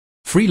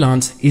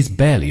Freelance is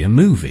barely a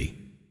movie.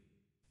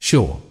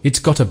 Sure, it's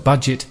got a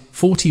budget,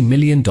 $40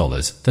 million,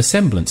 the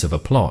semblance of a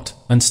plot,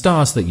 and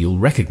stars that you'll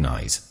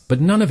recognize, but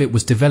none of it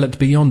was developed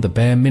beyond the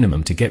bare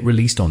minimum to get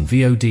released on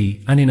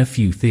VOD and in a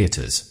few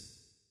theaters.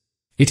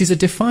 It is a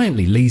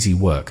defiantly lazy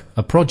work,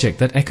 a project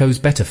that echoes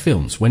better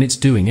films when it's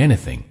doing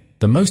anything.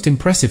 The most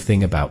impressive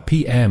thing about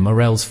Pierre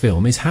Morel's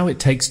film is how it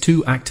takes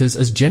two actors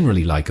as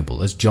generally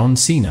likable as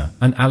Cena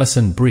and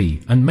Alison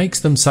Brie and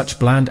makes them such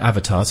bland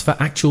avatars for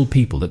actual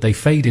people that they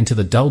fade into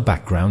the dull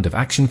background of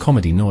action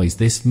comedy noise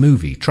this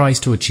movie tries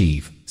to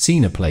achieve.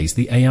 Cena plays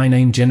the AI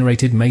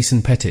name-generated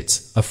Mason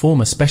Petitz, a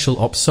former special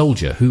ops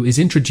soldier who is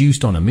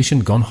introduced on a mission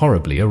gone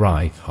horribly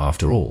awry.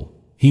 After all,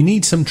 he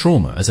needs some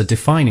trauma as a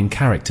defining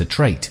character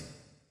trait.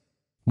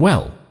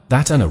 Well,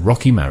 that and a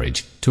rocky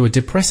marriage, to a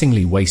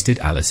depressingly wasted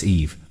Alice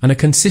Eve, and a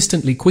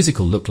consistently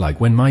quizzical look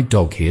like when my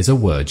dog hears a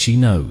word she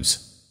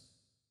knows.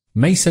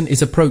 Mason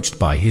is approached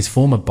by his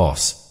former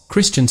boss,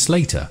 Christian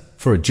Slater,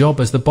 for a job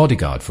as the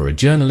bodyguard for a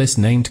journalist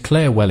named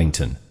Claire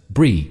Wellington,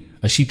 Brie,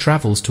 as she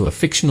travels to a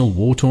fictional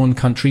war-torn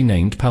country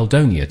named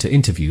Paldonia to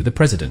interview the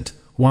president,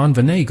 Juan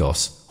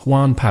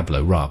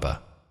Pablo Raba.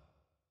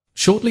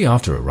 Shortly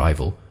after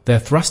arrival, they're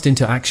thrust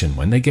into action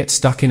when they get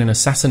stuck in an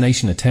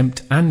assassination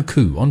attempt and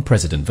coup on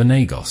President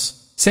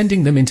Venegas,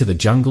 sending them into the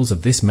jungles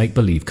of this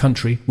make-believe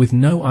country with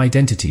no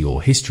identity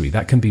or history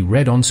that can be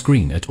read on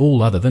screen at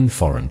all other than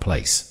foreign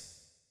place.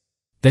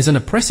 There's an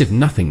oppressive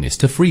nothingness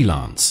to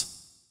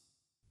Freelance.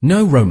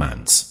 No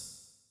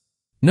romance.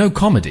 No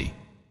comedy.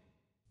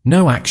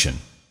 No action.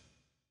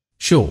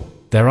 Sure,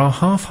 there are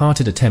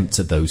half-hearted attempts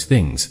at those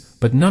things,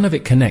 but none of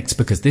it connects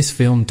because this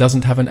film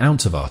doesn't have an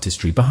ounce of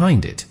artistry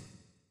behind it.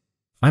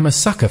 I'm a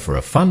sucker for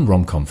a fun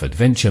rom-com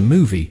adventure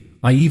movie.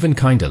 I even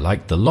kinda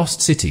liked The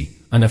Lost City,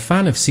 and a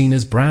fan of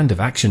Cena's brand of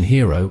action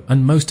hero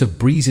and most of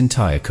Brie's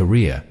entire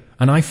career,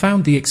 and I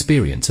found the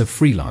experience of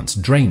Freelance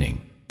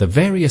draining. The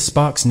various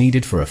sparks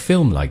needed for a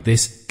film like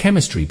this,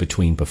 chemistry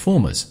between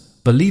performers,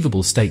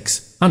 believable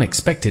stakes,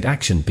 unexpected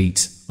action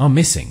beats, are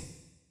missing.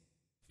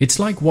 It's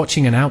like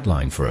watching an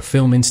outline for a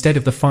film instead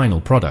of the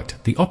final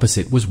product. The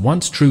opposite was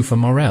once true for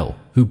Morel,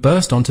 who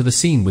burst onto the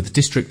scene with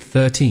District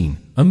 13,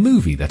 a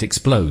movie that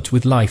explodes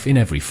with life in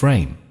every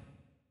frame.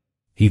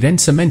 He then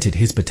cemented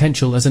his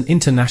potential as an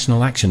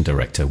international action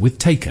director with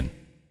Taken.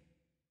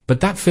 But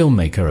that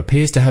filmmaker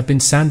appears to have been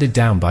sanded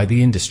down by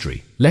the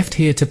industry, left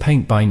here to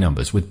paint by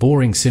numbers with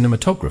boring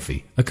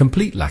cinematography, a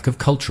complete lack of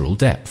cultural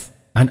depth,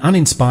 and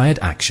uninspired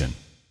action.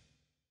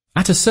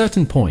 At a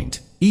certain point,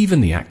 even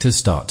the actors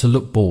start to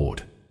look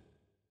bored.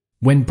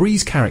 When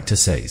Brie's character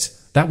says,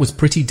 "That was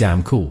pretty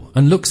damn cool,"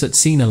 and looks at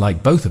Cena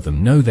like both of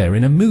them know they're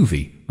in a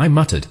movie, I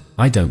muttered,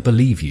 "I don't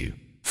believe you."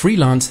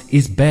 Freelance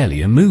is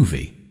barely a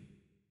movie.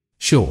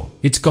 Sure,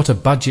 it's got a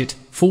budget,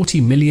 $40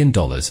 million,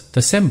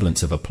 the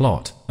semblance of a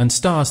plot, and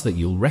stars that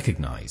you'll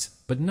recognize,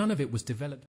 but none of it was developed.